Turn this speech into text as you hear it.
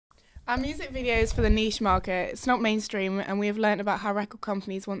Our music video is for the niche market. It's not mainstream, and we have learnt about how record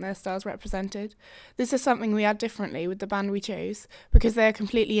companies want their stars represented. This is something we add differently with the band we chose, because they are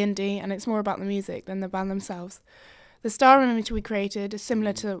completely indie and it's more about the music than the band themselves. The star image we created is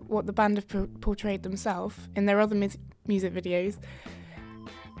similar to what the band have portrayed themselves in their other music videos.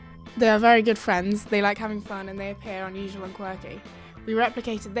 They are very good friends, they like having fun, and they appear unusual and quirky. We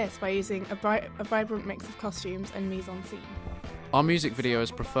replicated this by using a vibrant mix of costumes and mise-en-scene. Our music video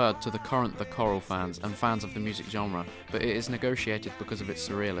is preferred to the current The Coral fans and fans of the music genre, but it is negotiated because of its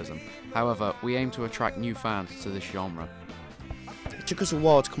surrealism. However, we aim to attract new fans to this genre. It took us a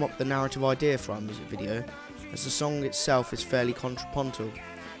while to come up with the narrative idea for our music video, as the song itself is fairly contrapuntal,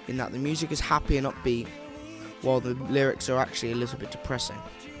 in that the music is happy and upbeat, while the lyrics are actually a little bit depressing.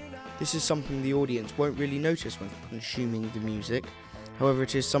 This is something the audience won't really notice when consuming the music. However,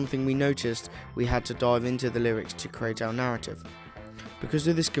 it is something we noticed we had to dive into the lyrics to create our narrative. Because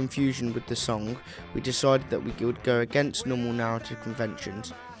of this confusion with the song, we decided that we would go against normal narrative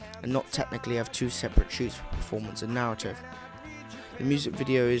conventions and not technically have two separate shoots for performance and narrative. The music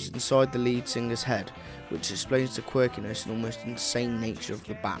video is inside the lead singer's head, which explains the quirkiness and almost insane nature of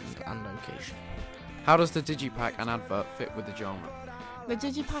the band and location. How does the digipack and advert fit with the genre? The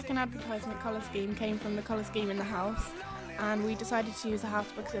digipack and advertisement colour scheme came from the colour scheme in the house, and we decided to use the house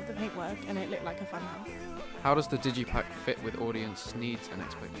because of the paintwork and it looked like a fun house. How does the digipack fit with audience needs and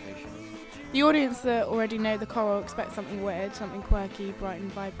expectations? The audience that already know the Coral expect something weird, something quirky, bright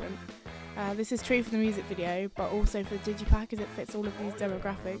and vibrant. This is true for the music video, but also for the digipack as it fits all of these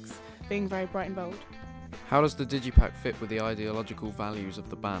demographics, being very bright and bold. How does the digipack fit with the ideological values of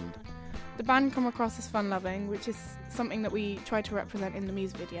the band? The band come across as fun-loving, which is something that we try to represent in the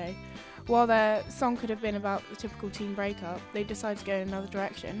music video. While their song could have been about the typical teen breakup, they decided to go in another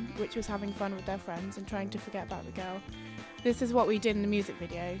direction, which was having fun with their friends and trying to forget about the girl. This is what we did in the music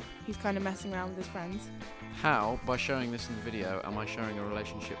video. He's kind of messing around with his friends. How, by showing this in the video, am I showing a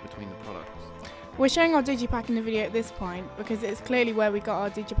relationship between the products? We're showing our digipack in the video at this point because it's clearly where we got our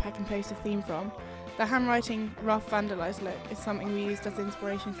digipack and poster theme from. The handwriting, rough, vandalised look is something we used as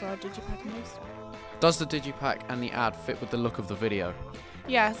inspiration for our digipack and poster. Does the digipack and the ad fit with the look of the video?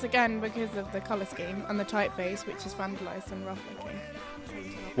 Yes, again because of the colour scheme and the typeface, which is vandalised and rough looking.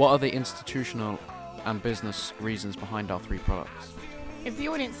 What are the institutional and business reasons behind our three products? If the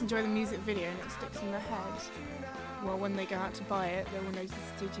audience enjoy the music video and it sticks in their heads, well, when they go out to buy it, they will notice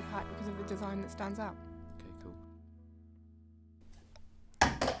the digipack because of the design that stands out.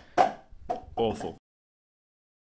 Okay, cool. Awful.